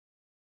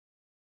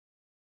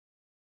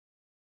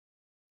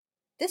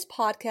This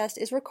podcast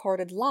is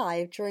recorded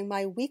live during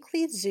my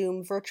weekly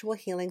Zoom virtual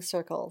healing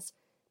circles.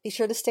 Be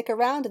sure to stick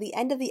around to the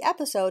end of the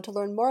episode to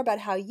learn more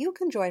about how you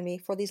can join me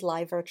for these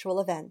live virtual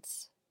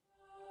events.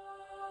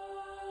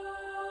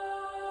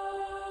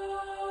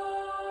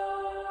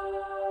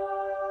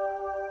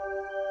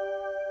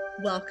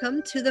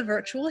 Welcome to the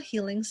Virtual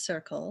Healing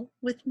Circle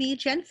with me,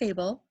 Jen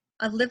Fable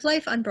of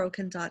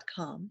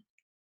LiveLifeUnbroken.com.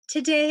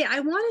 Today, I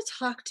want to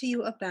talk to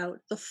you about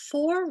the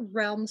 4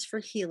 realms for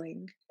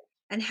healing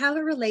and how it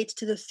relates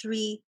to the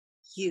 3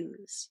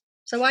 U's.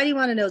 So why do you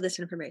want to know this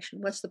information?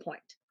 What's the point?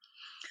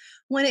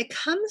 When it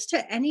comes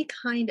to any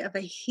kind of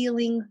a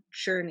healing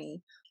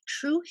journey,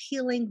 true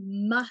healing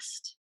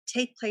must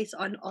take place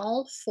on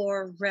all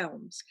 4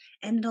 realms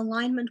and in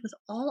alignment with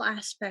all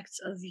aspects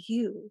of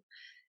you.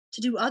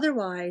 To do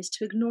otherwise,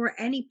 to ignore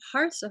any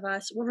parts of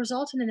us, will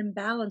result in an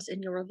imbalance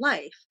in your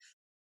life.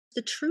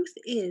 The truth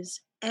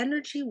is,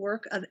 energy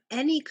work of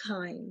any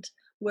kind,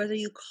 whether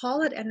you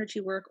call it energy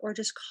work or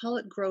just call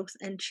it growth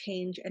and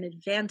change and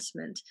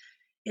advancement,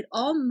 it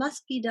all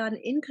must be done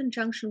in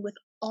conjunction with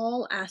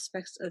all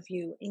aspects of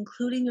you,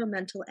 including your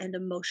mental and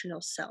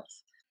emotional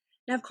self.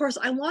 Now, of course,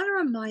 I want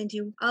to remind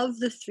you of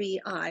the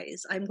 3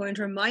 I's. I'm going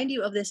to remind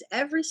you of this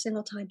every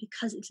single time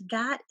because it's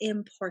that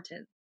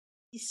important.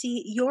 You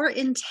see, your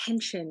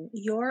intention,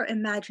 your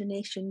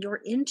imagination, your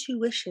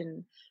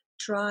intuition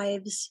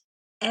drives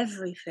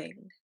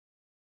everything.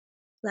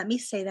 Let me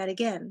say that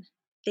again.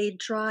 They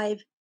drive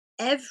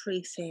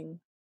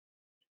everything.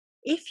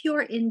 If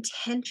your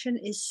intention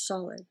is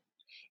solid,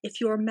 if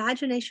your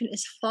imagination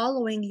is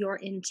following your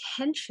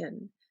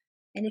intention,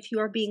 and if you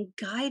are being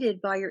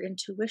guided by your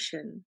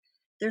intuition,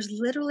 there's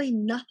literally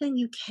nothing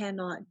you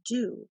cannot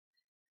do.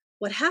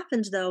 What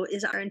happens, though,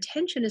 is our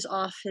intention is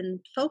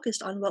often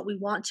focused on what we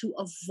want to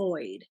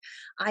avoid.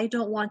 I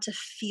don't want to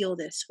feel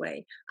this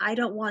way. I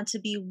don't want to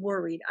be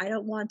worried. I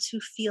don't want to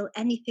feel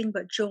anything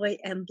but joy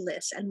and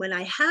bliss. And when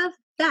I have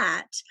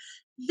that,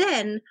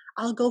 then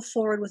I'll go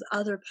forward with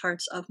other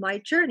parts of my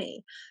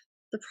journey.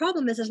 The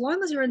problem is, as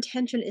long as your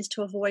intention is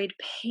to avoid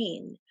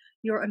pain,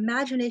 your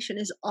imagination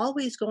is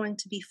always going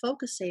to be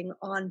focusing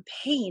on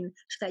pain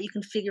so that you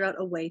can figure out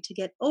a way to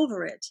get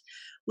over it,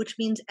 which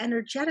means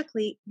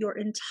energetically, your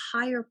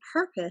entire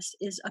purpose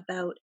is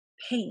about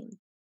pain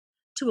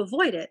to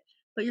avoid it,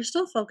 but you're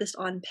still focused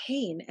on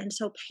pain. And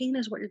so pain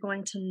is what you're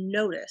going to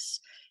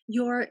notice.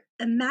 Your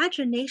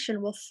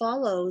imagination will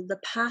follow the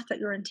path that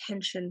your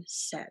intention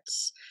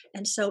sets.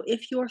 And so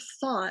if your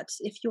thoughts,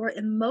 if your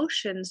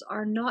emotions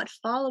are not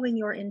following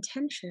your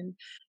intention,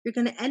 you're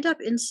going to end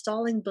up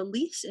installing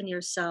beliefs in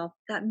yourself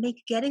that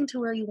make getting to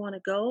where you want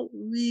to go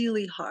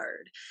really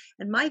hard.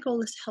 And my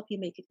goal is to help you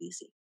make it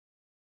easy.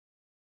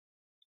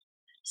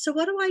 So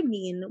what do I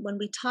mean when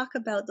we talk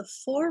about the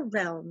 4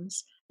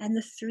 realms and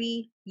the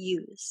 3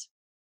 U's?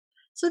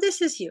 So this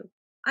is you.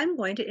 I'm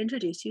going to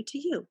introduce you to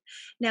you.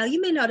 Now,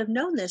 you may not have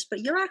known this, but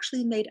you're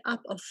actually made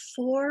up of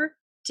 4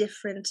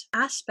 different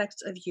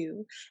aspects of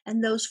you,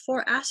 and those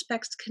 4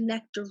 aspects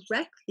connect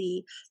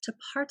directly to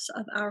parts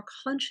of our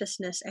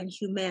consciousness and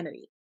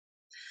humanity.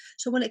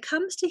 So when it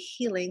comes to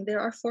healing,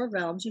 there are 4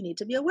 realms you need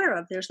to be aware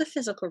of. There's the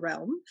physical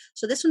realm.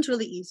 So this one's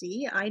really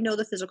easy. I know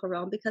the physical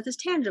realm because it's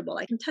tangible.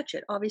 I can touch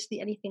it. Obviously,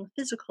 anything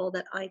physical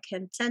that I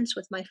can sense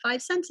with my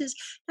 5 senses,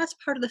 that's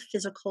part of the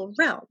physical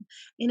realm.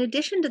 In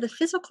addition to the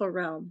physical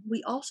realm,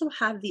 we also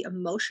have the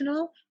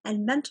emotional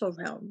and mental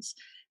realms.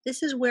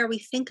 This is where we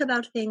think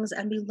about things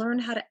and we learn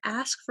how to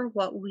ask for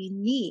what we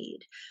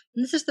need.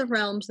 And this is the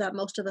realms that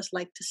most of us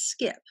like to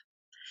skip.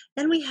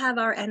 Then we have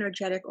our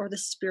energetic or the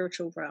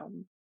spiritual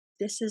realm.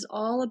 This is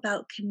all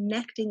about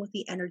connecting with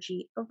the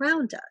energy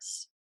around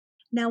us.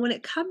 Now, when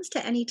it comes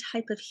to any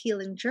type of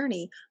healing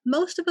journey,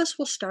 most of us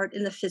will start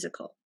in the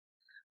physical.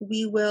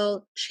 We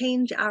will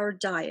change our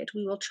diet.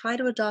 We will try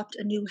to adopt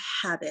a new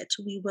habit.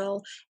 We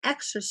will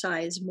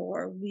exercise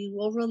more. We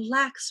will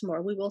relax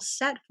more. We will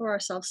set for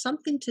ourselves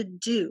something to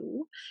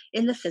do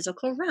in the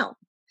physical realm.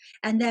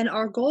 And then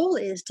our goal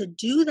is to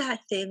do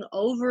that thing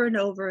over and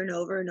over and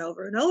over and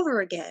over and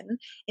over again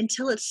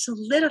until it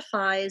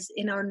solidifies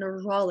in our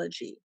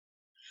neurology.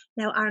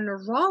 Now, our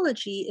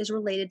neurology is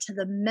related to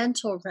the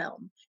mental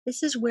realm.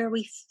 This is where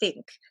we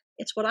think.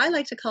 It's what I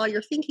like to call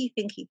your thinky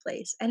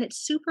place, and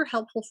it's super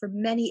helpful for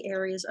many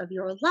areas of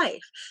your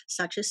life,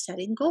 such as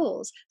setting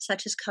goals,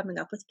 such as coming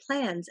up with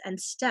plans and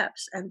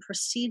steps and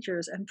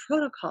procedures and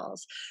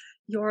protocols.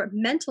 Your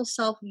mental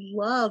self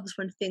loves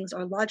when things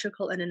are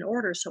logical and in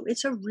order, so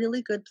it's a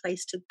really good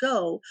place to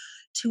go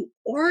to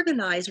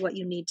organize what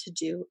you need to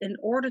do in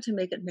order to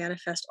make it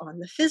manifest on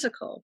the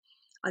physical.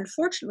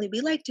 Unfortunately,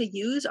 we like to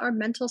use our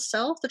mental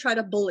self to try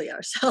to bully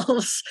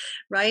ourselves,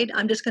 right?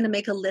 I'm just going to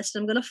make a list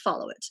and I'm going to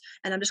follow it.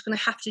 And I'm just going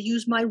to have to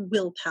use my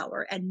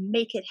willpower and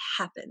make it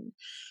happen.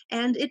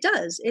 And it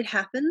does. It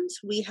happens.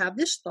 We have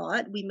this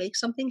thought. We make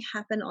something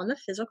happen on the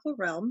physical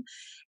realm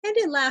and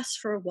it lasts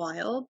for a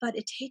while, but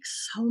it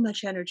takes so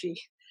much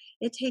energy.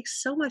 It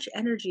takes so much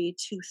energy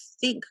to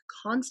think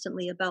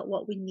constantly about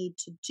what we need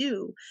to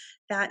do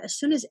that as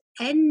soon as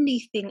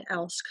anything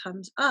else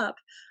comes up,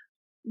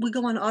 we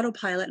go on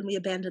autopilot and we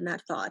abandon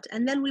that thought.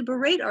 And then we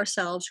berate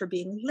ourselves for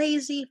being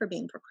lazy, for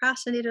being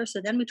procrastinators.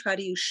 So then we try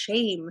to use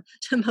shame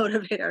to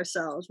motivate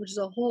ourselves, which is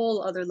a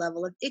whole other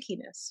level of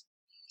ickiness.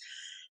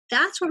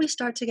 That's where we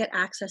start to get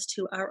access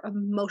to our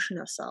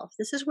emotional self.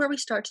 This is where we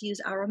start to use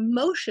our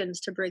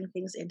emotions to bring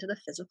things into the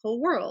physical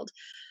world.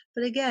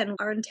 But again,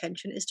 our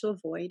intention is to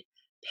avoid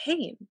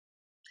pain.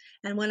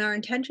 And when our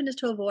intention is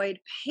to avoid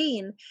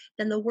pain,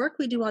 then the work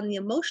we do on the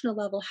emotional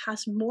level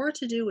has more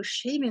to do with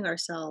shaming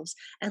ourselves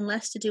and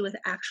less to do with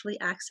actually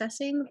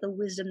accessing the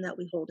wisdom that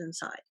we hold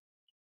inside.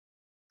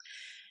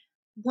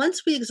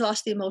 Once we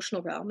exhaust the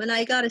emotional realm, and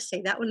I gotta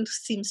say, that one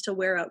seems to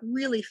wear out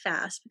really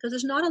fast because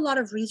there's not a lot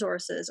of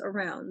resources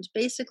around.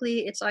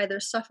 Basically, it's either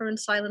suffer in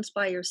silence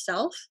by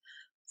yourself,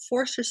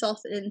 force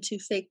yourself into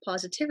fake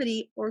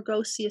positivity, or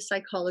go see a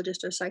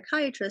psychologist or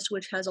psychiatrist,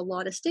 which has a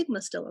lot of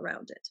stigma still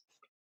around it.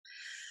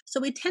 So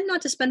we tend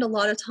not to spend a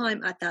lot of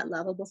time at that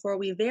level before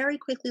we very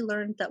quickly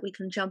learn that we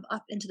can jump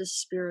up into the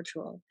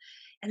spiritual.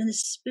 And in the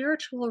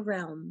spiritual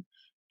realm,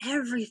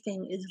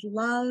 everything is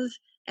love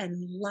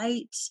and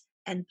light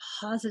and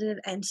positive.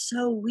 And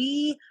so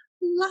we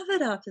love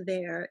it up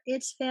there.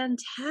 It's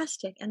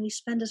fantastic. And we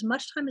spend as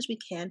much time as we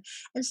can.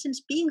 And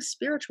since being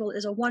spiritual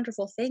is a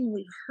wonderful thing,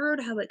 we've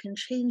heard how it can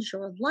change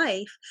your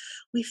life.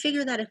 We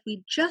figure that if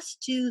we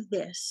just do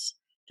this,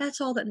 that's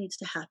all that needs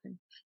to happen,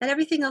 that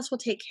everything else will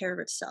take care of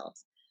itself.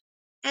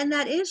 And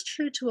that is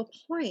true to a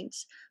point.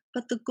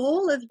 But the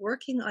goal of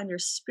working on your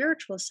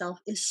spiritual self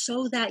is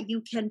so that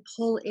you can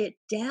pull it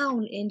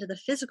down into the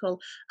physical.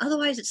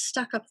 Otherwise, it's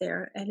stuck up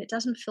there and it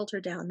doesn't filter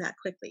down that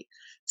quickly.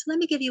 So, let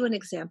me give you an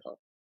example.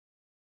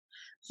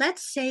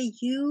 Let's say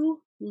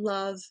you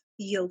love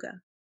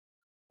yoga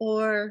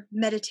or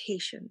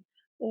meditation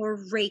or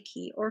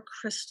Reiki or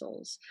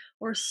crystals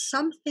or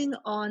something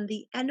on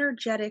the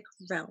energetic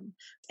realm.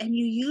 And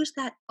you use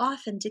that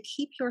often to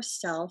keep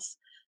yourself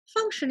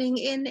functioning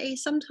in a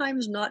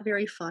sometimes not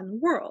very fun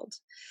world.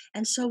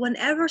 And so,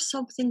 whenever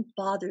something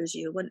bothers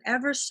you,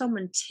 whenever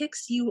someone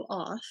ticks you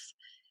off,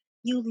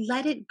 you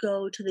let it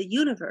go to the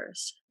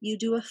universe. You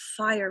do a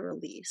fire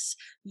release.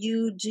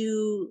 You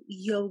do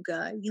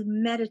yoga. You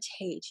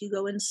meditate. You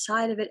go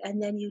inside of it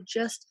and then you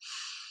just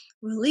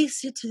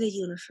release it to the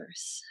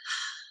universe.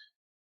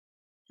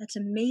 That's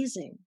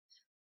amazing.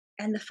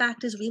 And the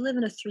fact is, we live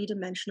in a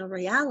three-dimensional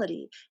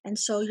reality. And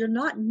so you're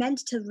not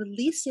meant to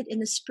release it in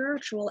the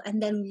spiritual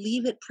and then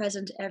leave it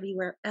present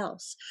everywhere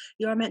else.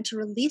 You are meant to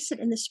release it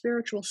in the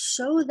spiritual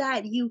so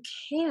that you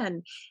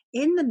can,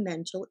 in the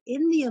mental,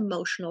 in the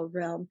emotional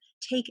realm,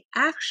 take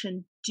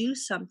action, do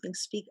something,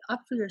 speak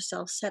up for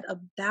yourself, set a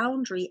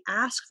boundary,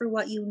 ask for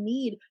what you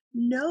need,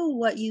 know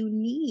what you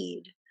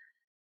need.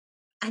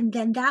 And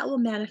then that will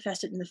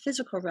manifest it in the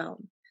physical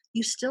realm.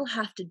 You still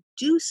have to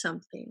do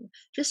something.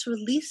 Just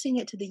releasing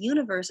it to the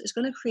universe is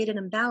going to create an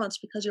imbalance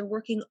because you're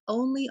working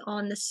only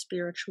on the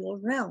spiritual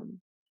realm.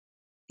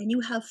 And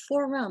you have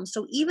four realms.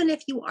 So even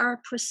if you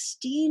are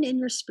pristine in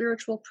your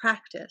spiritual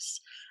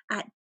practice,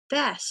 at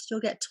best,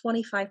 you'll get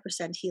 25%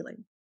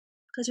 healing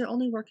because you're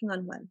only working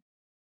on one.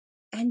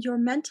 And your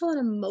mental and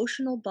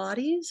emotional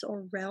bodies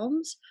or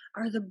realms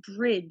are the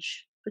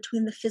bridge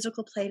between the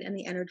physical plane and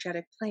the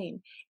energetic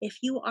plane. If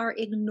you are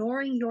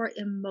ignoring your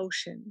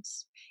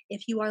emotions,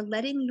 if you are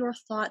letting your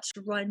thoughts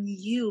run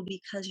you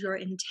because your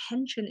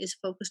intention is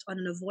focused on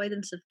an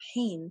avoidance of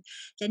pain,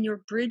 then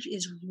your bridge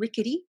is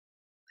rickety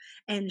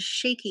and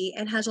shaky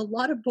and has a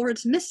lot of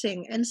boards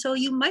missing. And so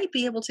you might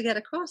be able to get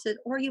across it,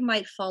 or you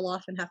might fall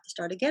off and have to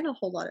start again a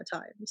whole lot of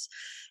times.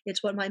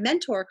 It's what my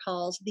mentor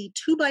calls the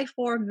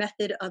 2x4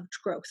 method of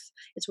growth.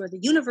 It's where the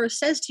universe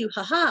says to you,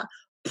 haha,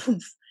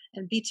 poof,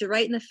 and beats you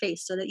right in the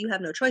face so that you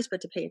have no choice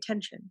but to pay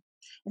attention.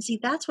 And see,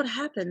 that's what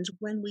happens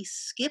when we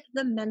skip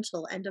the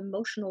mental and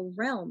emotional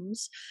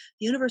realms.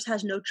 The universe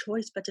has no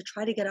choice but to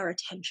try to get our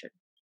attention.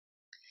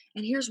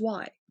 And here's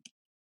why.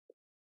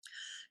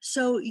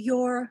 So,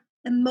 your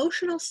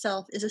emotional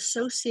self is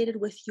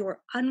associated with your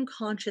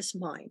unconscious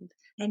mind,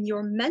 and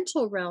your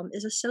mental realm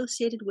is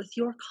associated with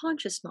your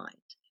conscious mind.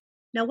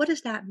 Now, what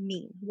does that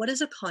mean? What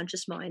is a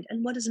conscious mind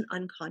and what is an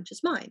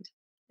unconscious mind?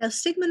 Now,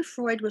 Sigmund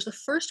Freud was the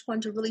first one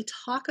to really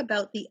talk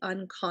about the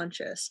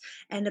unconscious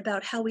and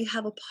about how we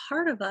have a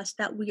part of us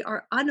that we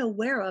are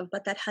unaware of,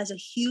 but that has a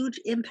huge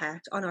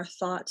impact on our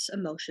thoughts,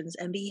 emotions,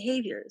 and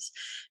behaviors.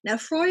 Now,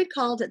 Freud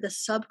called it the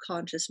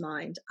subconscious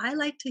mind. I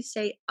like to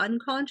say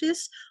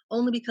unconscious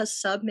only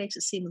because sub makes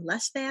it seem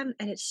less than,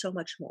 and it's so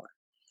much more.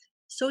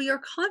 So,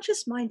 your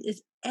conscious mind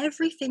is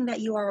everything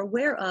that you are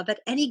aware of at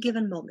any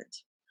given moment.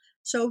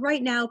 So,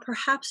 right now,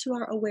 perhaps you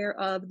are aware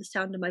of the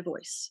sound of my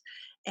voice,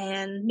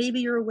 and maybe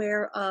you're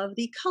aware of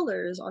the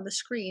colors on the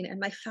screen and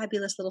my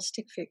fabulous little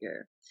stick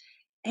figure.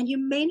 And you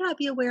may not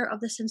be aware of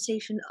the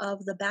sensation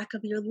of the back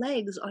of your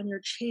legs on your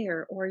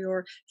chair, or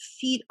your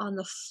feet on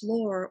the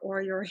floor,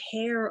 or your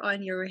hair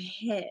on your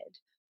head.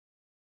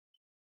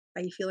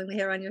 Are you feeling the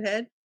hair on your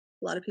head?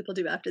 A lot of people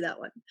do after that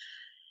one.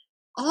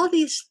 All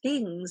these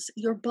things,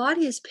 your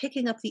body is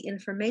picking up the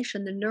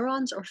information, the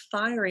neurons are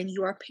firing,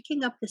 you are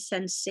picking up the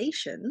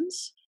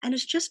sensations, And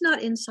it's just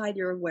not inside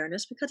your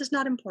awareness because it's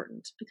not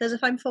important. Because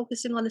if I'm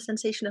focusing on the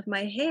sensation of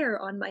my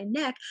hair on my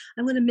neck,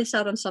 I'm going to miss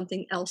out on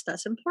something else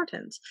that's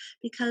important.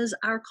 Because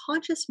our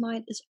conscious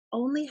mind is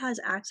only has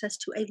access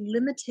to a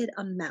limited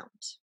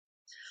amount.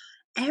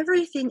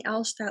 Everything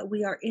else that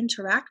we are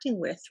interacting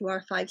with through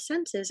our five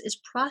senses is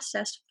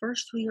processed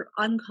first through your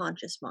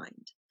unconscious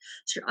mind.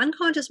 So your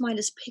unconscious mind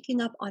is picking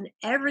up on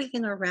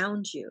everything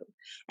around you.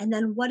 And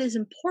then what is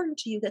important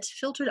to you gets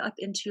filtered up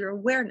into your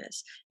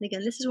awareness. And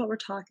again, this is what we're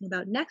talking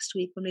about next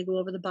week when we go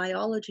over the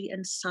biology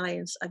and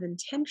science of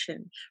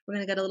intention. We're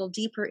going to get a little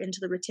deeper into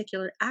the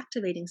reticular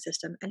activating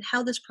system and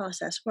how this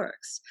process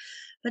works.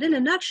 But in a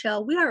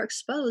nutshell, we are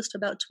exposed to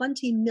about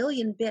 20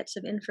 million bits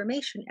of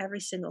information every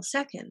single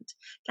second.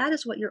 That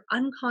is what your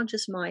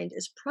unconscious mind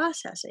is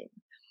processing.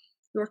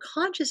 Your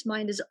conscious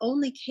mind is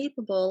only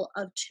capable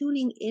of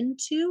tuning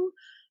into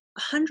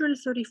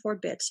 134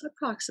 bits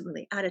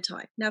approximately at a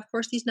time. Now, of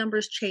course, these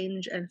numbers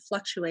change and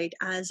fluctuate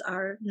as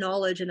our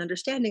knowledge and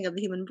understanding of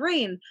the human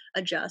brain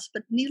adjusts,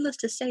 but needless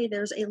to say,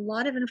 there's a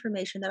lot of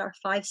information that our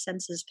five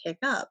senses pick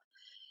up,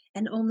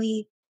 and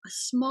only a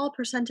small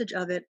percentage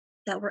of it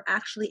that we're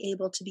actually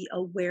able to be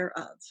aware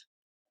of.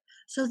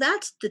 So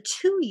that's the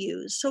two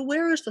yous. So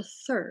where is the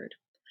third?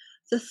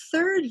 The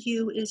third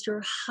you is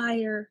your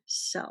higher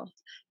self.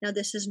 Now,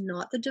 this is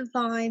not the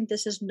divine.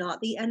 This is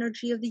not the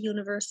energy of the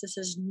universe. This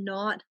is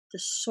not the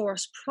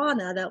source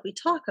prana that we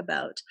talk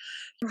about.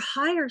 Your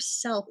higher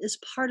self is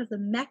part of the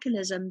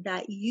mechanism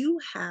that you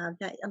have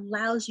that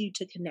allows you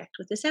to connect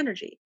with this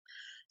energy.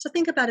 So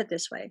think about it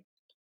this way.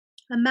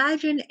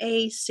 Imagine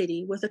a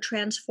city with a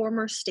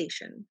transformer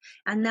station,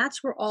 and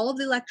that's where all of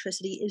the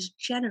electricity is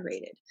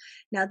generated.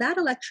 Now, that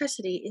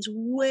electricity is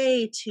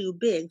way too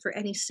big for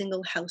any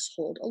single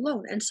household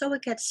alone, and so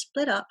it gets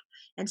split up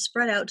and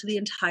spread out to the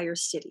entire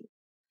city.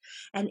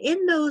 And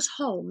in those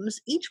homes,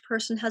 each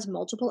person has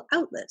multiple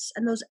outlets,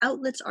 and those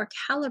outlets are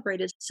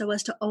calibrated so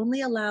as to only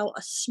allow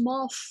a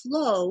small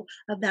flow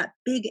of that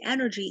big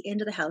energy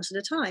into the house at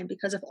a time.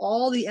 Because if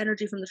all the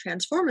energy from the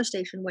transformer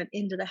station went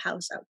into the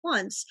house at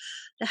once,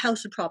 the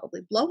house would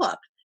probably blow up.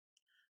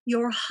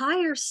 Your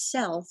higher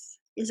self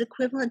is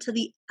equivalent to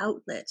the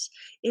outlet.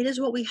 It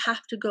is what we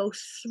have to go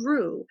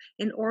through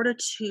in order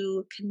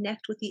to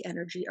connect with the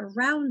energy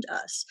around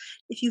us.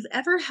 If you've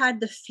ever had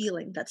the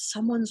feeling that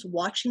someone's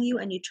watching you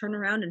and you turn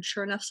around and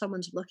sure enough,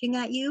 someone's looking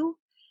at you,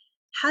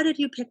 how did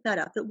you pick that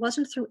up? It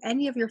wasn't through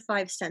any of your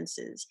five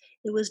senses.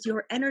 It was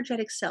your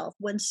energetic self.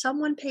 When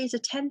someone pays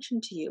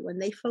attention to you, when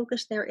they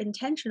focus their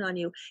intention on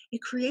you,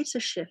 it creates a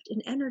shift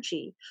in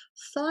energy.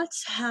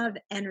 Thoughts have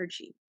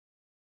energy.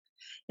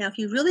 Now, if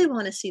you really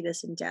want to see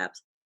this in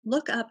depth,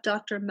 look up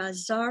Dr.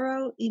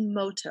 Masaru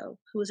Emoto,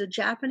 who was a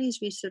Japanese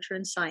researcher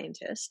and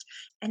scientist.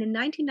 And in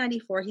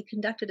 1994, he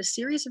conducted a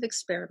series of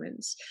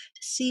experiments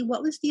to see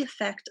what was the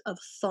effect of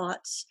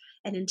thoughts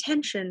and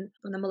intention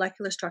on the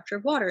molecular structure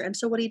of water. And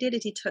so, what he did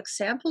is he took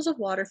samples of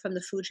water from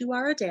the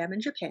Fujiwara Dam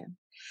in Japan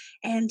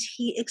and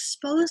he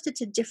exposed it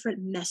to different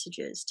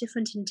messages,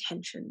 different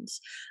intentions.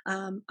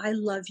 I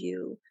love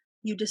you.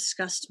 You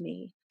disgust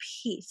me,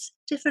 peace,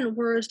 different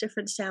words,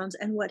 different sounds.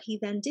 And what he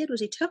then did was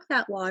he took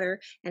that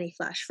water and he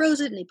flash froze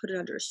it and he put it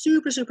under a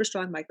super, super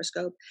strong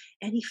microscope.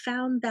 And he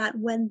found that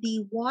when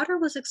the water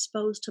was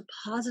exposed to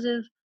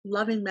positive,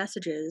 loving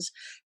messages,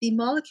 the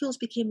molecules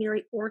became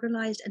very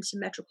organized and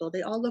symmetrical.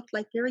 They all looked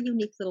like very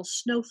unique little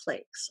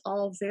snowflakes,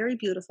 all very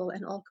beautiful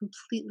and all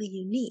completely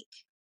unique.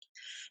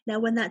 Now,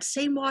 when that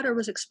same water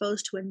was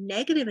exposed to a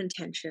negative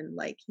intention,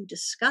 like you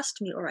disgust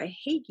me or I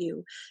hate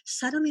you,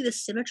 suddenly the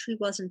symmetry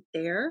wasn't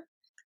there,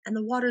 and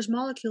the water's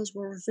molecules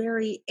were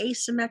very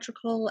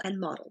asymmetrical and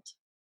mottled.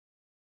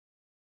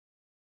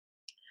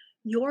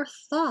 Your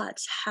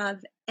thoughts have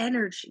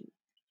energy.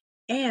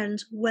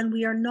 And when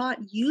we are not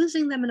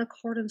using them in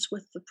accordance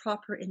with the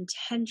proper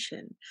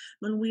intention,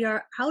 when we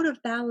are out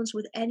of balance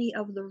with any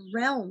of the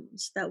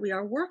realms that we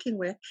are working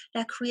with,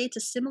 that creates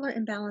a similar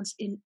imbalance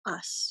in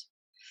us.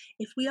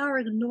 If we are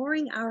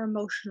ignoring our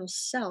emotional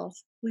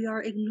self, we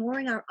are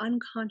ignoring our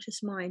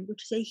unconscious mind,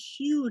 which is a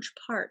huge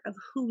part of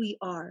who we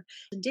are.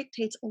 It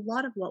dictates a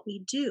lot of what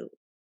we do.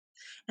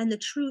 And the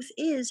truth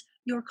is,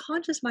 your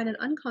conscious mind and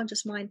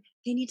unconscious mind,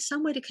 they need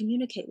some way to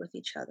communicate with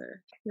each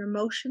other. Your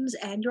emotions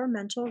and your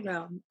mental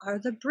realm are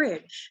the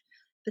bridge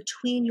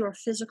between your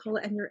physical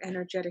and your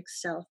energetic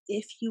self.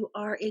 If you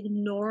are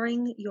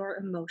ignoring your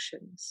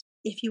emotions,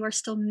 if you are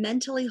still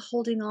mentally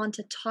holding on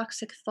to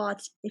toxic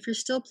thoughts, if you're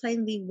still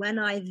playing the when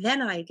I,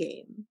 then I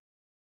game,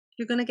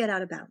 you're going to get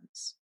out of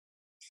balance.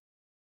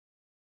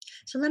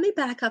 So let me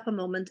back up a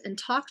moment and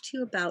talk to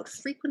you about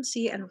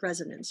frequency and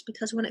resonance,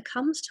 because when it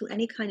comes to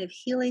any kind of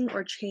healing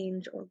or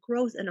change or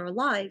growth in our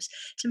lives,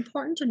 it's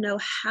important to know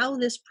how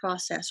this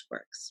process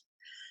works.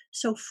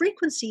 So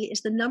frequency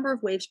is the number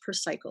of waves per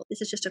cycle. This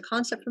is just a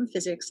concept from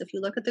physics. If you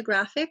look at the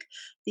graphic,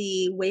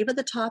 the wave at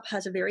the top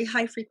has a very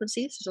high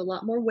frequency, so there's a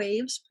lot more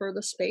waves per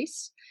the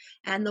space.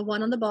 And the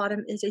one on the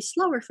bottom is a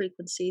slower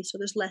frequency, so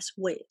there's less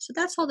waves. So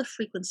that's all the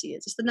frequency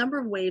is. It's the number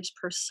of waves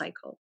per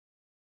cycle.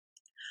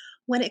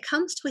 When it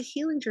comes to a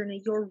healing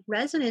journey, your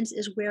resonance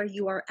is where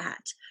you are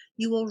at.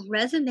 You will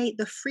resonate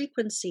the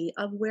frequency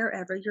of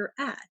wherever you're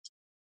at.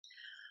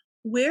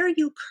 Where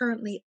you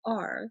currently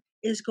are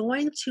is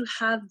going to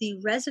have the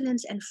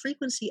resonance and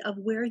frequency of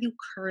where you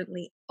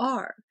currently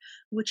are,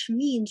 which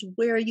means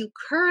where you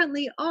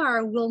currently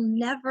are will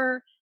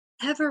never,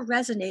 ever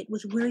resonate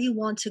with where you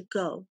want to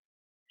go.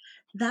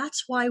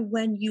 That's why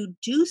when you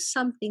do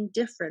something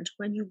different,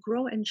 when you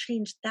grow and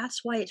change, that's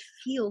why it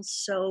feels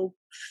so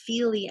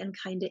feely and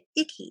kind of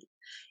icky.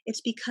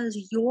 It's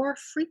because your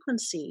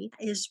frequency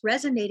is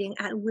resonating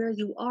at where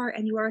you are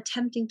and you are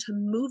attempting to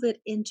move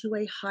it into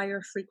a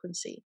higher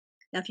frequency.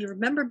 Now, if you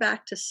remember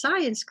back to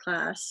science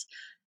class,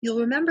 you'll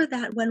remember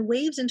that when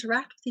waves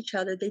interact with each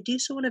other, they do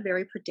so in a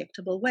very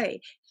predictable way.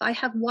 If I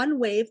have one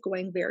wave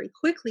going very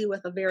quickly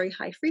with a very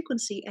high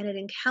frequency and it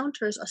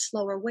encounters a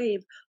slower wave,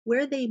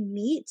 where they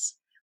meet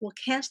will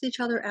cancel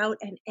each other out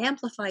and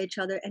amplify each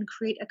other and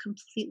create a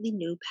completely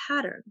new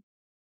pattern.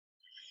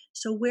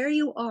 So, where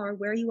you are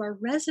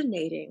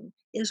resonating,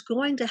 is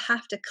going to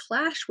have to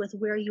clash with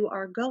where you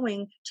are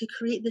going to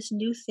create this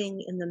new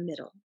thing in the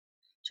middle,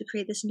 to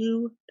create this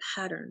new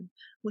pattern,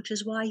 which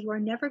is why you are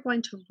never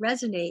going to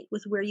resonate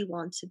with where you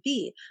want to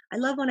be. I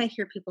love when I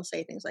hear people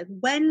say things like,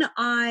 when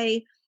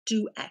I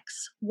do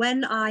X,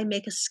 when I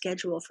make a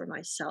schedule for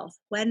myself,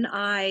 when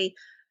I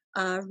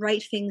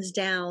write things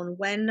down,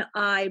 when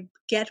I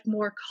get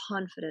more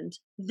confident,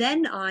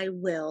 then I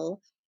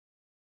will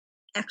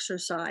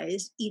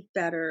exercise, eat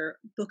better,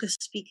 book a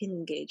speaking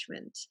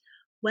engagement.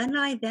 When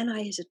I, then I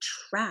is a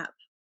trap,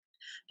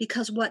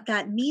 because what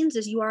that means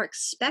is you are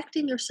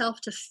expecting yourself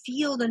to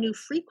feel the new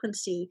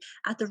frequency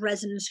at the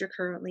resonance you're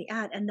currently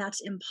at, and that's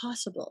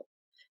impossible.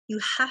 You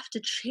have to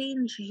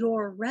change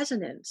your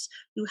resonance.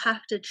 You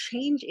have to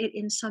change it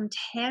in some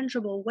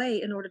tangible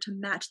way in order to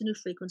match the new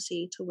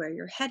frequency to where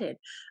you're headed.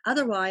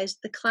 Otherwise,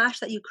 the clash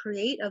that you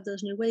create of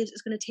those new waves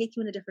is going to take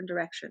you in a different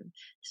direction.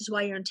 This is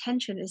why your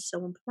intention is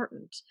so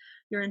important.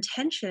 Your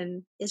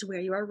intention is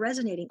where you are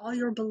resonating. All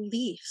your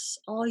beliefs,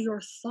 all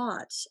your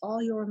thoughts,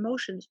 all your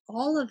emotions,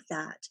 all of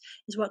that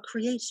is what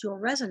creates your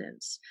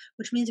resonance,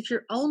 which means if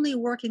you're only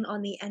working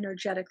on the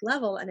energetic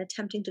level and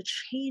attempting to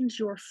change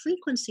your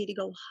frequency to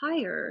go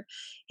higher,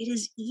 it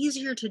is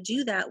easier to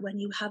do that when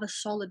you have a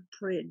solid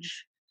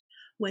bridge,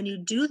 when you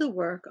do the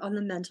work on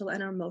the mental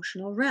and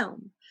emotional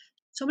realm.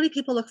 So many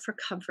people look for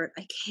comfort.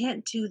 I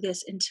can't do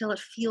this until it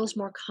feels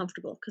more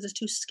comfortable because it's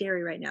too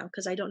scary right now,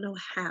 because I don't know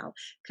how,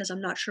 because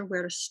I'm not sure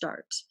where to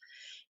start.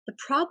 The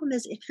problem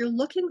is, if you're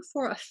looking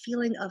for a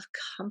feeling of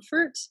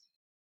comfort,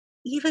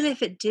 even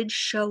if it did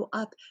show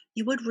up,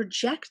 you would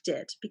reject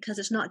it because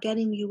it's not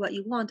getting you what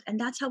you want. And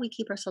that's how we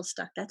keep ourselves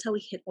stuck. That's how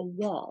we hit a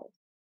wall.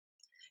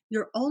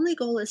 Your only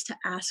goal is to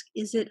ask,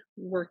 is it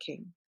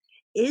working?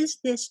 Is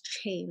this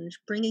change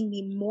bringing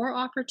me more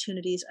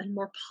opportunities and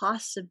more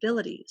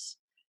possibilities?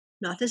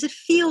 Not does it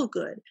feel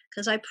good,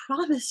 because I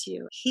promise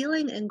you,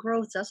 healing and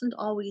growth doesn't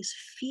always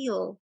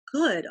feel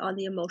good on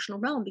the emotional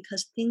realm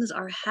because things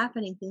are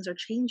happening, things are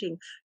changing.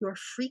 Your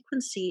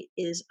frequency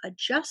is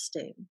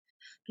adjusting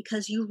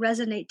because you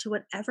resonate to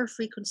whatever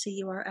frequency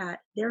you are at.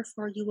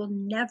 Therefore, you will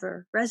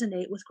never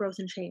resonate with growth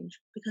and change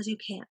because you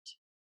can't.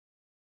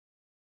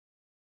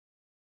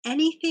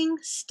 Anything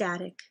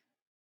static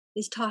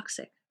is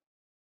toxic.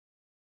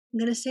 I'm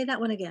going to say that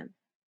one again.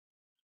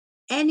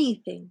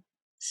 Anything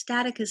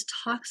static is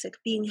toxic.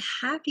 Being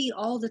happy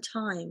all the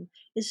time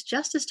is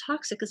just as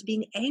toxic as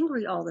being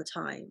angry all the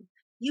time.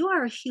 You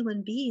are a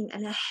human being,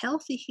 and a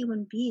healthy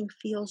human being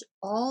feels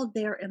all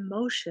their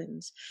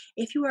emotions.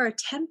 If you are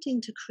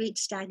attempting to create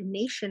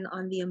stagnation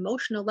on the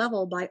emotional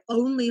level by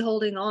only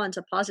holding on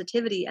to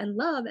positivity and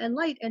love and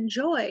light and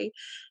joy,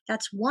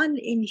 that's one,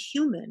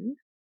 inhuman,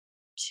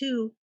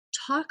 two,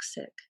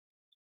 toxic.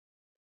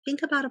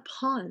 Think about a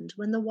pond.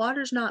 When the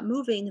water's not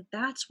moving,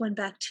 that's when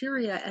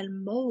bacteria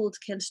and mold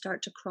can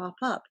start to crop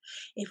up.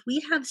 If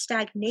we have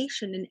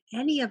stagnation in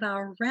any of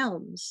our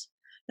realms,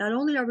 not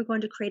only are we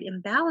going to create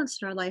imbalance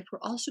in our life, we're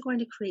also going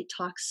to create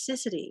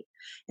toxicity.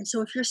 And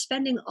so if you're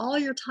spending all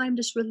your time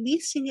just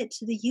releasing it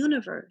to the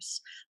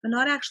universe, but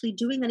not actually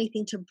doing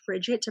anything to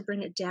bridge it, to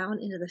bring it down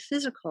into the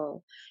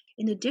physical,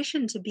 in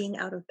addition to being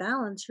out of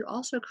balance, you're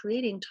also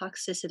creating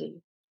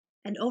toxicity.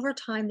 And over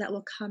time, that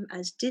will come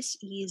as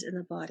dis-ease in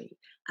the body,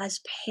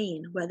 as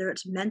pain, whether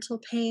it's mental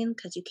pain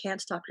because you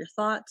can't stop your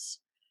thoughts,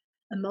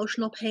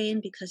 emotional pain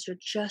because you're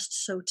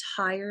just so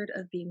tired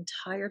of being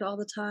tired all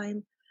the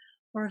time,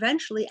 or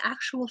eventually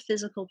actual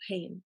physical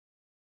pain.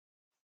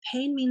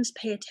 Pain means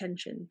pay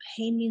attention.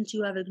 Pain means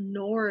you have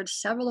ignored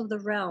several of the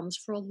realms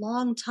for a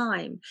long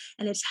time,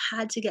 and it's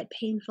had to get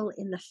painful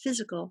in the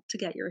physical to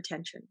get your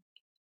attention.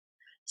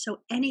 So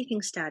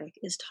anything static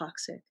is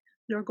toxic.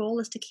 Your goal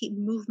is to keep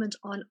movement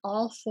on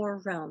all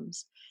four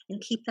realms and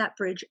keep that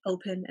bridge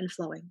open and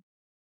flowing.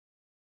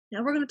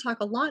 Now, we're going to talk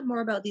a lot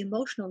more about the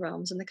emotional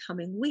realms in the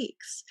coming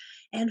weeks.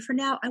 And for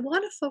now, I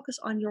want to focus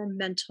on your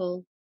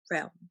mental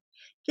realm.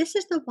 This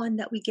is the one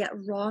that we get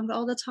wrong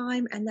all the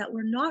time and that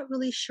we're not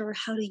really sure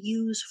how to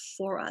use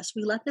for us.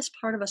 We let this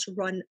part of us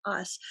run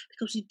us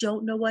because we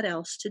don't know what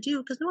else to do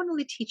because no one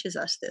really teaches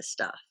us this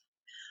stuff.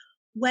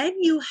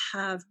 When you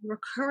have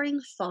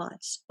recurring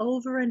thoughts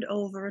over and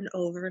over and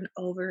over and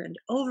over and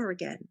over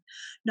again,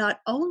 not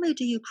only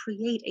do you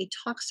create a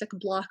toxic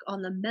block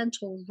on the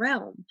mental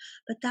realm,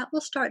 but that will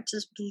start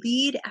to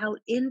bleed out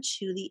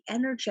into the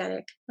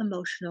energetic,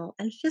 emotional,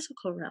 and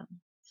physical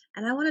realm.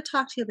 And I want to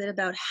talk to you a bit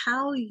about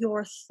how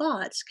your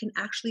thoughts can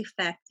actually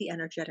affect the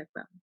energetic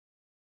realm.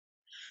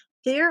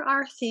 There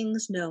are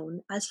things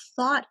known as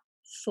thought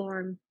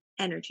form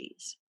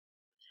energies.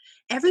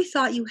 Every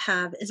thought you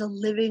have is a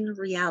living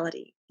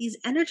reality. These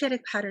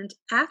energetic patterns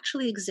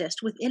actually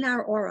exist within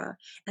our aura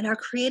and are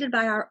created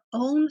by our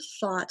own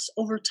thoughts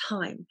over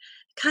time,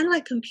 kind of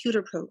like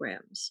computer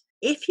programs.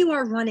 If you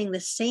are running the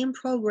same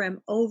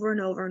program over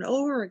and over and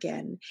over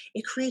again,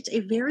 it creates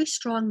a very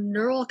strong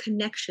neural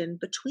connection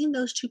between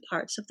those two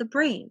parts of the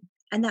brain.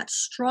 And that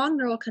strong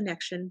neural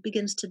connection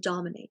begins to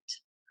dominate.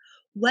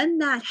 When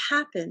that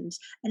happens,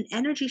 an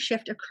energy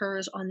shift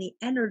occurs on the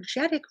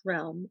energetic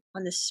realm,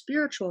 on the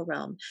spiritual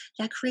realm,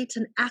 that creates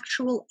an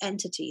actual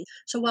entity.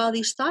 So while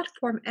these thought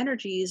form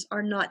energies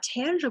are not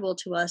tangible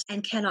to us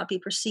and cannot be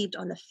perceived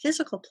on the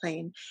physical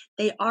plane,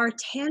 they are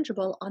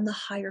tangible on the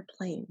higher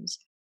planes.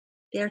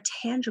 They are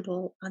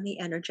tangible on the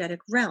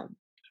energetic realm.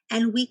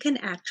 And we can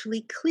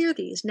actually clear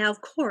these. Now, of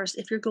course,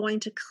 if you're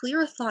going to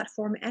clear a thought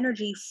form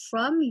energy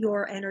from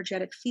your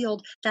energetic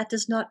field, that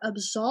does not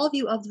absolve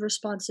you of the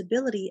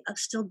responsibility of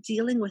still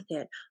dealing with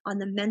it on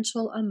the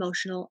mental,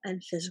 emotional,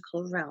 and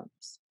physical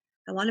realms.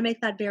 I want to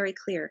make that very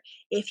clear.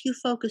 If you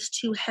focus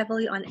too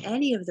heavily on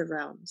any of the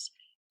realms,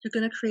 you're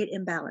going to create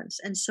imbalance.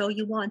 And so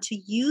you want to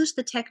use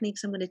the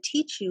techniques I'm going to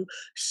teach you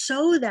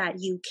so that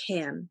you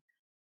can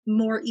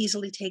more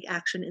easily take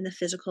action in the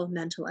physical,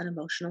 mental, and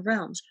emotional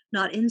realms,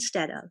 not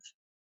instead of.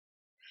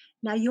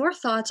 Now, your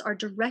thoughts are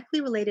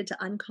directly related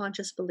to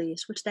unconscious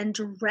beliefs, which then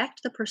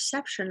direct the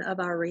perception of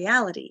our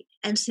reality.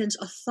 And since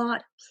a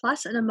thought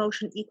plus an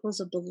emotion equals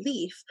a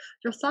belief,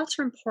 your thoughts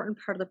are an important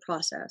part of the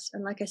process.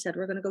 And like I said,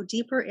 we're going to go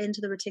deeper into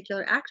the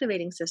reticular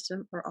activating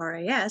system, or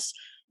RAS,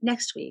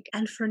 next week.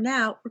 And for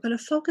now, we're going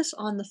to focus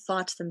on the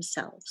thoughts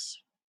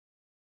themselves.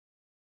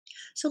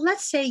 So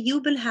let's say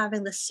you've been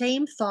having the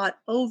same thought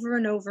over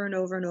and over and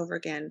over and over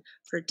again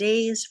for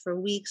days, for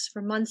weeks,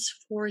 for months,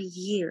 for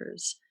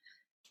years.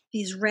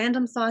 These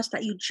random thoughts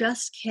that you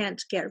just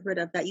can't get rid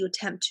of, that you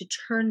attempt to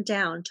turn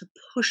down, to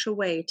push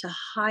away, to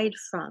hide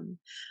from.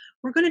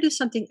 We're going to do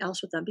something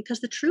else with them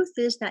because the truth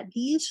is that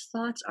these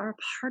thoughts are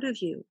a part of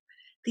you.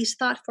 These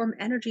thought form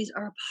energies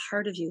are a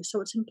part of you.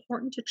 So it's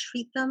important to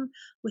treat them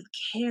with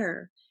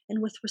care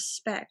and with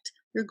respect.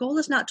 Your goal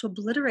is not to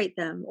obliterate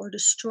them or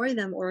destroy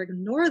them or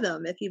ignore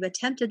them. If you've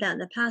attempted that in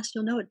the past,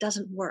 you'll know it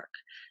doesn't work.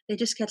 They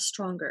just get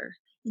stronger.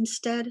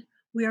 Instead,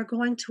 we are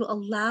going to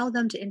allow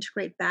them to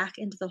integrate back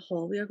into the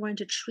whole. We are going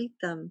to treat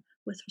them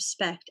with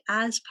respect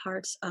as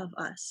parts of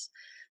us.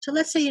 So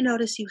let's say you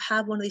notice you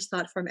have one of these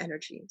thought form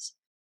energies.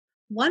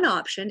 One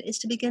option is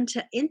to begin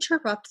to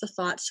interrupt the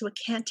thought so it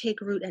can't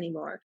take root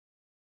anymore.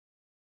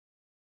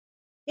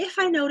 If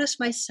I notice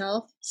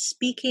myself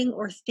speaking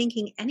or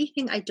thinking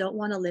anything I don't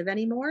want to live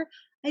anymore,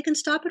 I can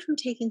stop it from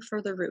taking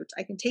further root.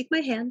 I can take my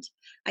hand,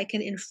 I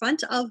can, in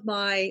front of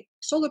my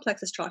solar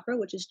plexus chakra,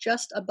 which is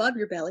just above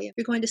your belly,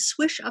 you're going to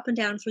swish up and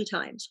down 3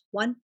 times.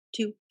 1,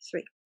 2,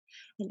 3.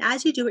 And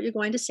as you do it, you're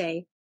going to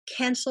say,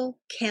 cancel,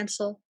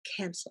 cancel,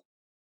 cancel.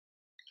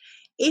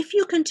 If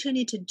you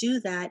continue to do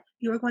that,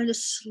 you're going to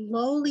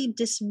slowly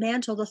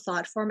dismantle the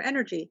thought form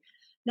energy.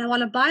 Now,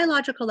 on a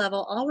biological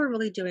level, all we're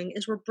really doing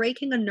is we're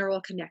breaking a neural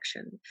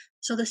connection.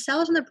 So the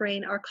cells in the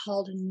brain are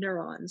called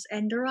neurons,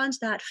 and neurons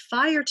that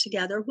fire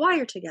together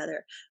wire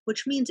together,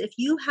 which means if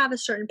you have a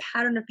certain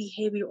pattern of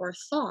behavior or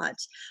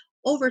thoughts,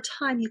 over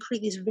time you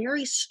create these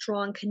very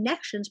strong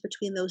connections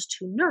between those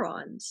two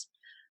neurons.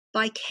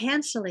 By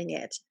canceling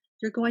it,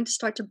 you're going to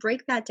start to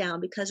break that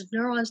down because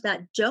neurons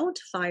that don't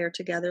fire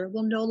together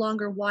will no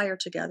longer wire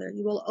together.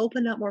 You will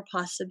open up more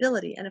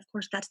possibility. And of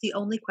course, that's the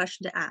only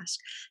question to ask.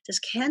 Does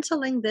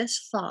canceling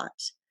this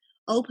thought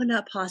open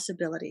up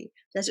possibility?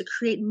 Does it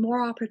create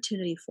more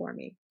opportunity for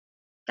me?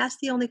 That's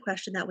the only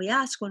question that we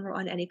ask when we're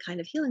on any kind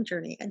of healing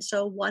journey. And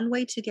so, one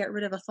way to get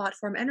rid of a thought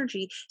form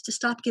energy is to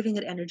stop giving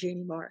it energy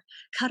anymore.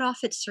 Cut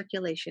off its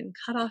circulation,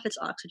 cut off its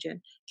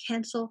oxygen.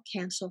 Cancel,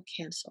 cancel,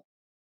 cancel.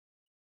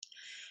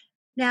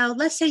 Now,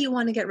 let's say you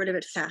want to get rid of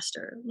it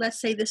faster.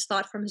 Let's say this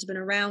thought form has been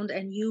around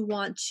and you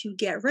want to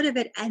get rid of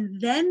it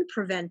and then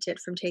prevent it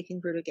from taking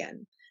root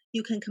again.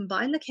 You can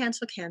combine the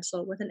cancel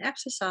cancel with an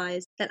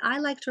exercise that I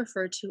like to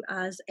refer to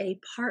as a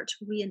part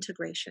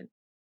reintegration.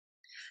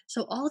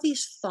 So, all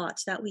these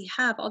thoughts that we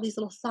have, all these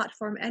little thought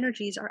form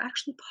energies are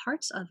actually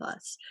parts of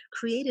us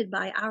created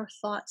by our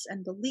thoughts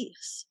and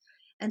beliefs.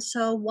 And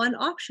so, one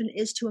option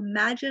is to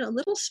imagine a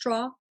little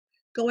straw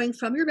going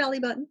from your belly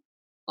button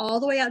all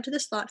the way out to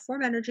this thought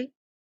form energy,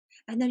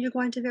 and then you're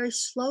going to very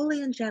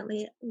slowly and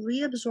gently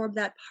reabsorb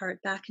that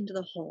part back into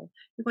the whole.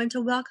 You're going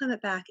to welcome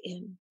it back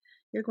in.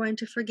 You're going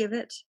to forgive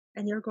it,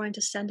 and you're going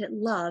to send it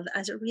love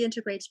as it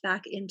reintegrates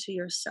back into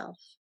yourself.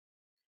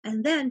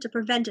 And then to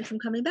prevent it from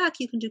coming back,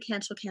 you can do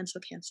cancel,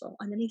 cancel, cancel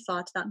on any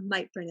thoughts that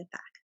might bring it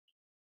back.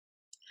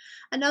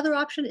 Another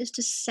option is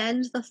to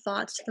send the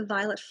thoughts to the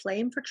violet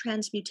flame for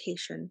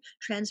transmutation,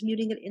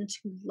 transmuting it into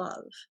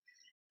love.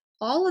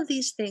 All of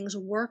these things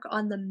work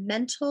on the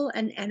mental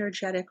and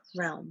energetic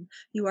realm.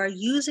 You are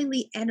using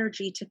the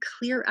energy to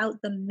clear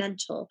out the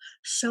mental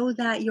so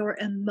that your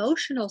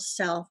emotional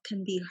self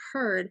can be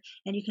heard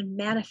and you can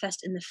manifest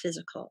in the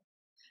physical.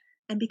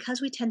 And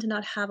because we tend to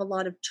not have a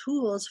lot of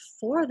tools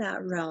for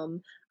that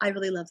realm, I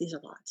really love these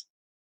a lot.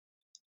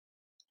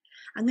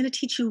 I'm going to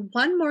teach you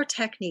one more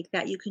technique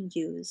that you can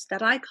use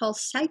that I call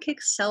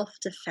psychic self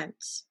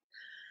defense.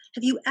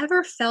 Have you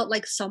ever felt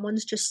like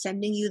someone's just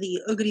sending you the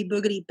oogity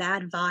boogity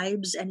bad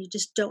vibes and you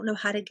just don't know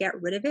how to get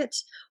rid of it?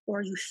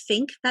 Or you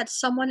think that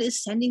someone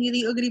is sending you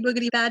the oogity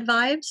boogity bad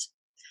vibes?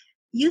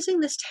 Using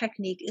this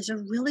technique is a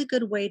really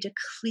good way to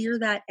clear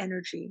that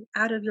energy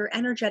out of your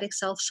energetic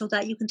self so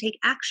that you can take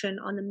action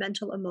on the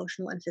mental,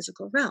 emotional, and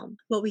physical realm.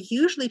 What we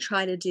usually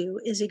try to do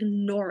is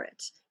ignore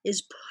it,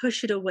 is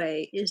push it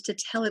away, is to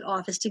tell it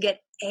off, is to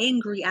get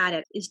angry at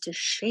it, is to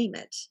shame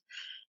it.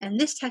 And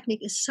this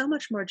technique is so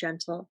much more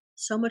gentle,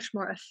 so much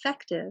more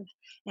effective,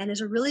 and is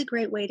a really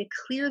great way to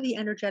clear the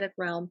energetic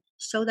realm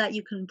so that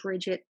you can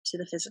bridge it to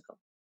the physical.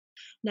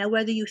 Now,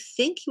 whether you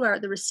think you are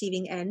at the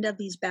receiving end of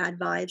these bad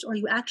vibes or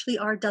you actually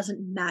are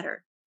doesn't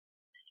matter.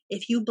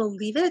 If you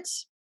believe it,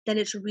 then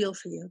it's real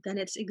for you. Then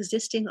it's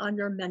existing on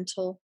your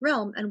mental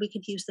realm, and we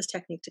could use this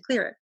technique to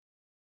clear it.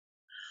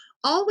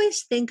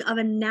 Always think of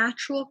a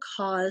natural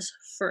cause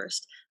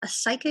first. A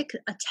psychic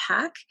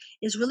attack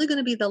is really going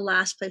to be the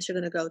last place you're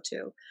going to go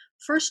to.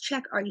 First,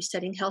 check, are you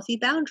setting healthy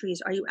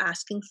boundaries? Are you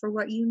asking for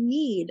what you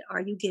need?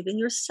 Are you giving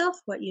yourself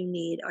what you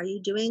need? Are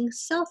you doing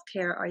self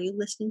care? Are you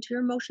listening to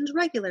your emotions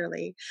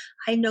regularly?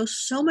 I know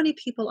so many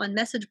people on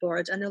message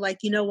boards, and they're like,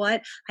 you know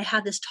what? I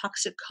have this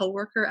toxic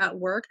coworker at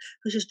work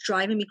who's just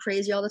driving me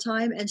crazy all the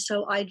time. And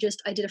so I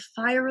did a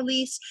fire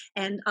release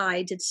and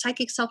I did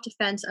psychic self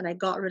defense and I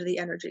got rid of the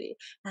energy.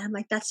 And I'm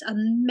like, that's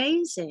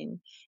amazing.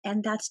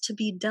 And that's to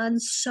be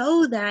done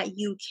so that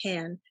you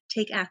can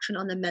take action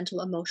on the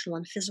mental, emotional,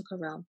 and physical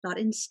realm, not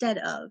instead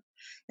of.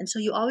 And so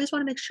you always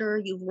want to make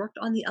sure you've worked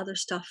on the other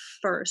stuff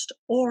first.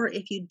 Or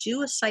if you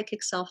do a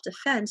psychic self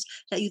defense,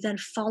 that you then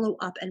follow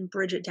up and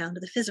bridge it down to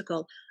the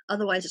physical.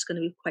 Otherwise, it's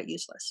going to be quite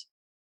useless.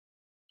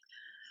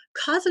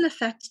 Cause and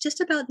effect is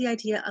just about the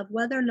idea of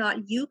whether or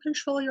not you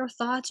control your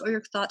thoughts or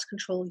your thoughts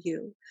control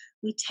you.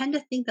 We tend to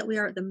think that we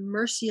are at the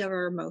mercy of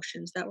our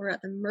emotions, that we're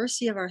at the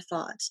mercy of our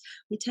thoughts.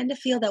 We tend to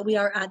feel that we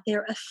are at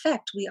their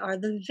effect, we are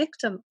the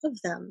victim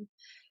of them.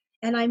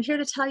 And I'm here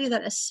to tell you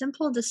that a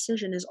simple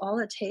decision is all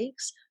it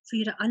takes for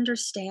you to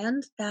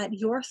understand that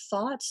your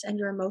thoughts and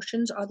your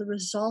emotions are the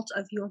result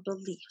of your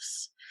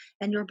beliefs.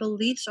 And your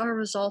beliefs are a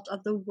result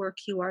of the work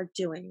you are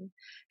doing.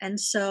 And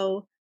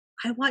so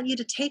I want you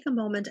to take a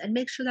moment and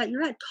make sure that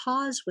you're at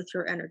cause with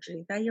your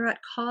energy, that you're at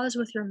cause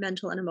with your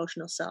mental and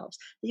emotional selves,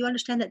 that you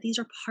understand that these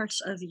are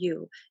parts of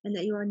you and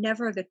that you are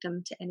never a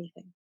victim to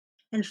anything.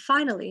 And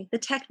finally, the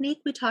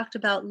technique we talked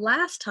about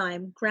last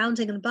time,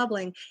 grounding and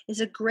bubbling, is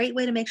a great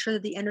way to make sure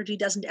that the energy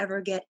doesn't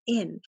ever get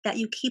in, that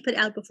you keep it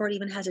out before it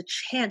even has a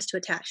chance to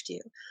attach to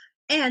you.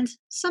 And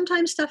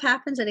sometimes stuff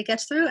happens and it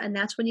gets through, and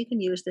that's when you can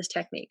use this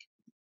technique.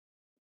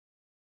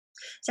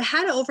 So,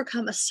 how to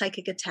overcome a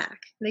psychic attack.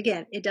 And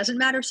again, it doesn't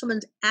matter if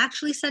someone's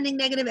actually sending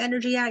negative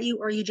energy at you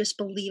or you just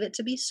believe it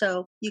to be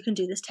so, you can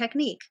do this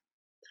technique.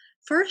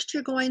 First,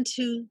 you're going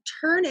to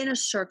turn in a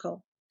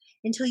circle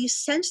until you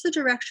sense the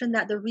direction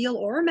that the real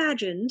or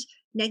imagined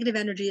negative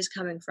energy is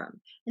coming from.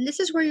 And this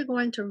is where you're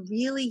going to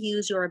really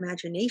use your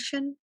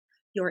imagination,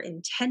 your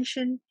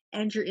intention,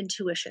 and your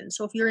intuition.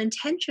 So if your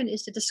intention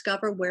is to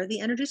discover where the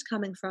energy is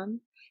coming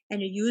from,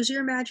 and you use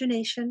your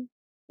imagination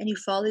and you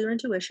follow your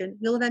intuition,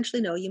 you'll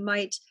eventually know. You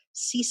might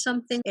see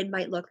something, it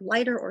might look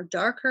lighter or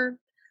darker.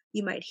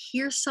 You might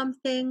hear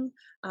something.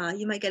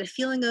 You might get a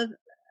feeling of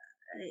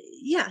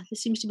yeah,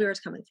 this seems to be where it's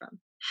coming from.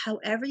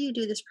 However, you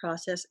do this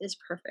process is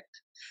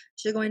perfect.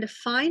 So you're going to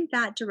find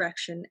that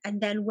direction.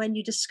 And then when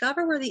you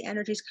discover where the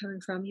energy is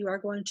coming from, you are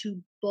going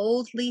to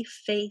boldly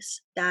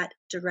face that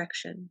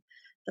direction.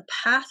 The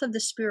path of the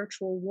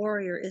spiritual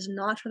warrior is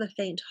not for the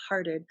faint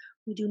hearted.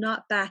 We do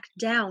not back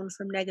down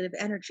from negative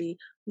energy.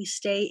 We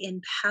stay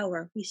in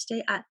power, we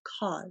stay at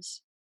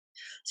cause.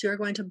 So you're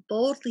going to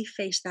boldly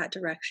face that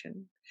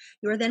direction.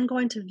 You are then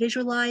going to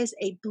visualize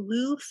a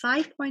blue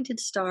five-pointed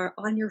star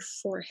on your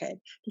forehead.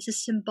 This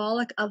is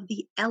symbolic of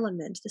the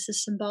element. This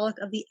is symbolic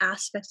of the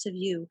aspects of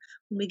you.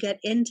 When we get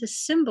into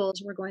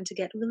symbols, we're going to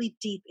get really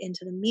deep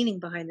into the meaning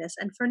behind this.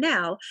 And for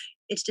now,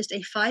 it's just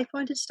a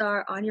five-pointed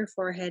star on your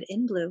forehead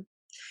in blue.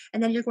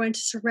 And then you're going to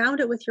surround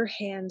it with your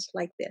hands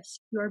like this.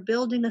 You are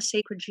building a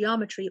sacred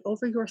geometry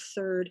over your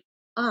third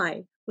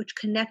eye, which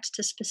connects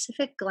to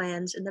specific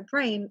glands in the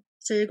brain.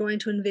 So you're going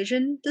to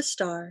envision the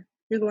star,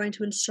 you're going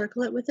to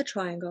encircle it with a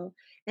triangle,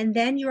 and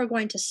then you are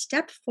going to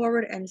step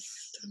forward and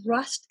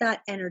thrust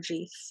that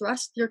energy,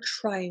 thrust your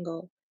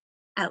triangle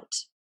out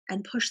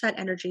and push that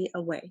energy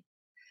away.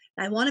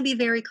 I want to be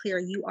very clear.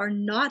 You are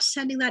not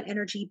sending that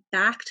energy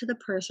back to the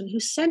person who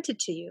sent it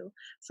to you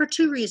for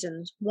two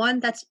reasons. One,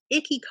 that's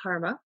icky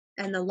karma,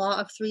 and the law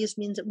of threes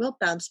means it will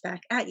bounce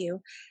back at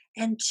you.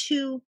 And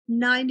two,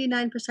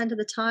 99% of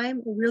the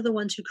time, we're the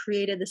ones who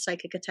created the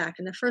psychic attack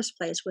in the first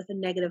place with a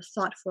negative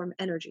thought form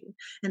energy.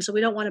 And so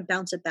we don't want to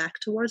bounce it back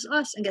towards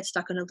us and get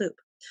stuck in a loop.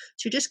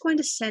 So you're just going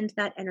to send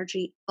that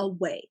energy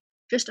away,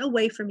 just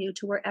away from you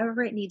to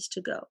wherever it needs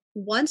to go.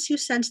 Once you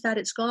sense that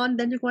it's gone,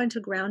 then you're going to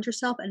ground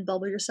yourself and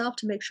bubble yourself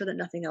to make sure that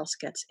nothing else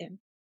gets in.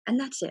 And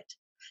that's it.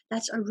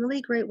 That's a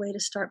really great way to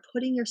start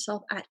putting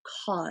yourself at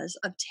cause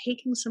of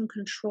taking some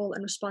control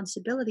and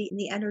responsibility in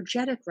the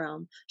energetic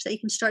realm so that you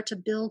can start to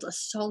build a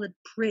solid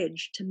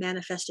bridge to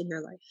manifest in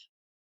your life.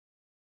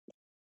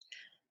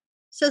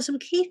 So, some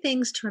key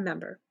things to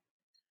remember.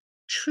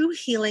 True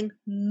healing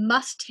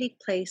must take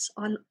place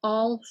on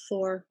all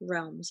four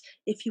realms.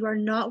 If you are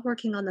not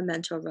working on the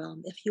mental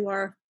realm, if you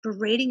are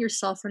berating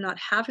yourself for not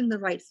having the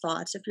right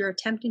thoughts, if you're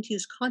attempting to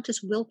use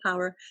conscious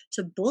willpower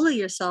to bully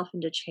yourself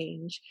into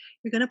change,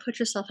 you're going to put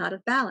yourself out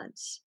of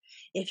balance.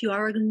 If you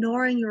are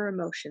ignoring your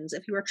emotions,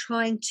 if you are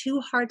trying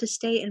too hard to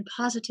stay in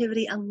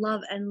positivity and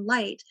love and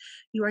light,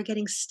 you are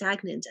getting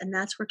stagnant, and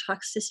that's where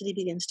toxicity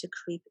begins to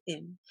creep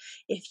in.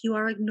 If you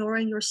are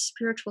ignoring your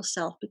spiritual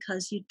self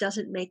because it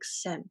doesn't make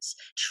sense,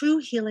 true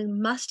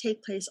healing must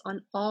take place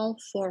on all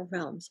four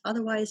realms.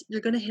 Otherwise,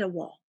 you're going to hit a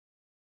wall.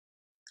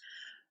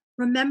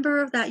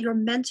 Remember that your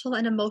mental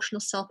and emotional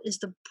self is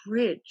the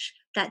bridge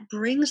that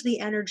brings the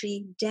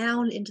energy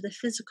down into the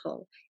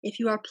physical. If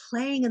you are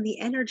playing in the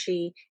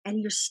energy and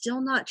you're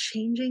still not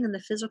changing in the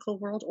physical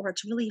world, or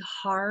it's really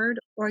hard,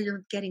 or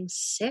you're getting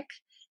sick,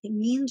 it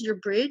means your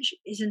bridge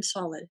isn't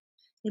solid.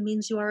 It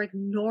means you are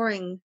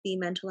ignoring the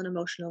mental and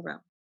emotional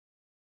realm.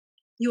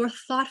 Your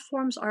thought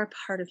forms are a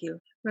part of you.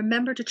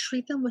 Remember to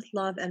treat them with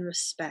love and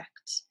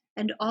respect.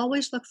 And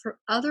always look for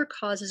other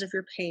causes of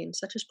your pain,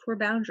 such as poor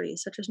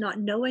boundaries, such as not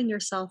knowing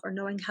yourself or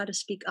knowing how to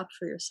speak up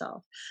for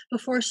yourself,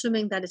 before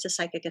assuming that it's a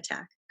psychic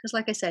attack. Because,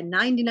 like I said,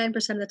 99%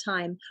 of the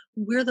time,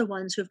 we're the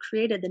ones who have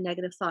created the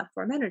negative thought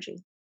form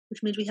energy,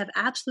 which means we have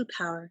absolute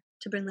power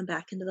to bring them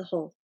back into the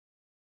whole.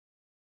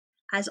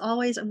 As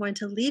always, I'm going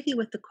to leave you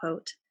with the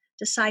quote: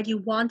 decide you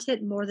want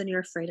it more than you're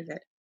afraid of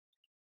it.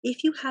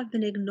 If you have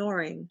been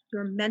ignoring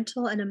your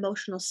mental and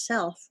emotional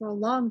self for a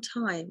long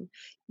time,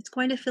 it's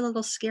going to feel a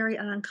little scary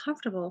and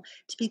uncomfortable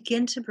to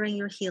begin to bring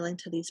your healing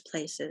to these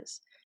places.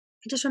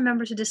 And just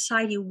remember to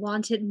decide you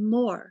want it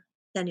more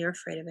than you're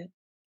afraid of it.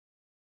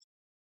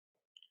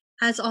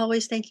 As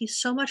always, thank you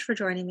so much for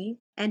joining me.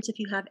 And if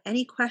you have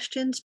any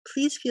questions,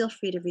 please feel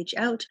free to reach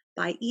out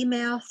by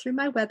email, through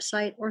my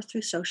website, or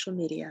through social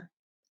media.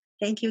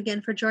 Thank you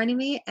again for joining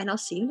me, and I'll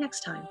see you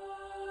next time.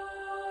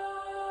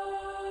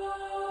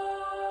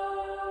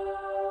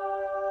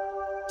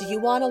 Do you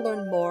want to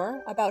learn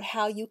more about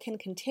how you can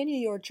continue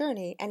your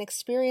journey and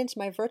experience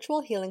my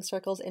virtual healing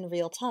circles in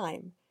real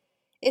time?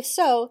 If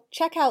so,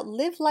 check out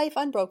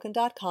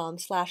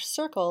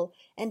livelifeunbroken.com/circle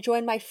and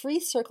join my free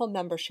circle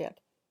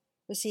membership.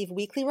 Receive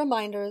weekly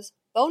reminders,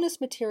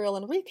 bonus material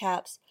and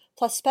recaps,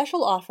 plus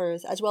special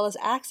offers, as well as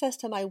access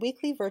to my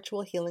weekly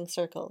virtual healing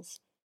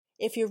circles.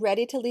 If you're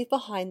ready to leave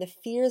behind the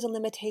fears and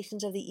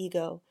limitations of the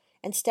ego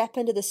and step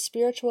into the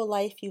spiritual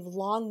life you've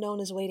long known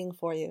is waiting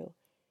for you,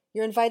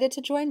 you're invited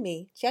to join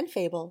me, Jen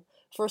Fable,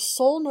 for a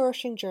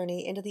soul-nourishing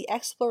journey into the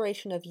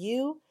exploration of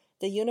you,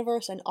 the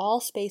universe, and all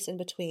space in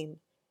between.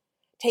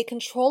 Take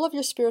control of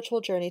your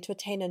spiritual journey to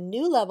attain a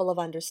new level of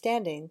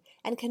understanding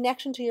and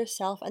connection to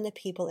yourself and the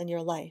people in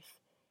your life.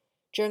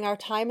 During our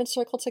time in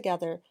circle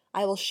together,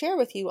 I will share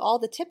with you all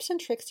the tips and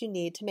tricks you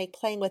need to make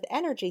playing with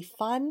energy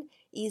fun,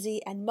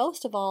 easy, and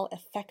most of all,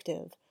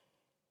 effective.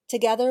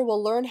 Together,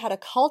 we'll learn how to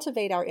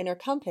cultivate our inner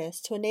compass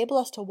to enable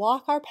us to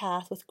walk our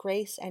path with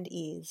grace and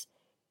ease.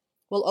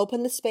 We'll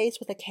open the space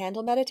with a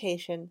candle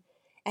meditation,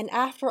 and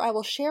after I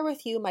will share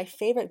with you my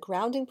favorite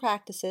grounding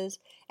practices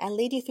and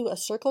lead you through a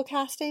circle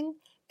casting,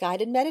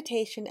 guided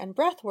meditation, and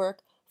breath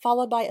work,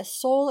 followed by a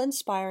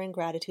soul-inspiring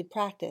gratitude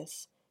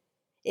practice.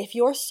 If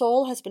your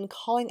soul has been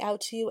calling out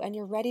to you and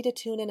you're ready to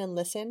tune in and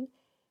listen,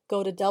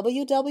 go to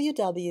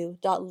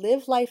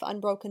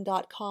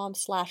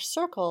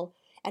www.livelifeunbroken.com/circle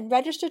and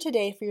register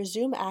today for your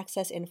Zoom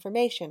access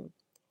information.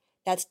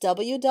 That's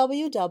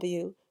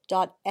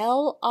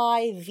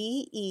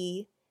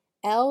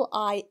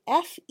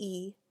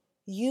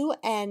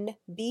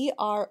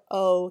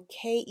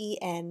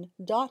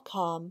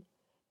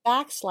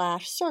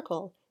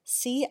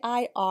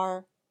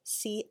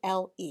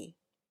CIRCLE.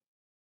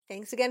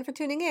 Thanks again for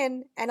tuning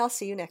in, and I'll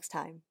see you next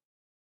time.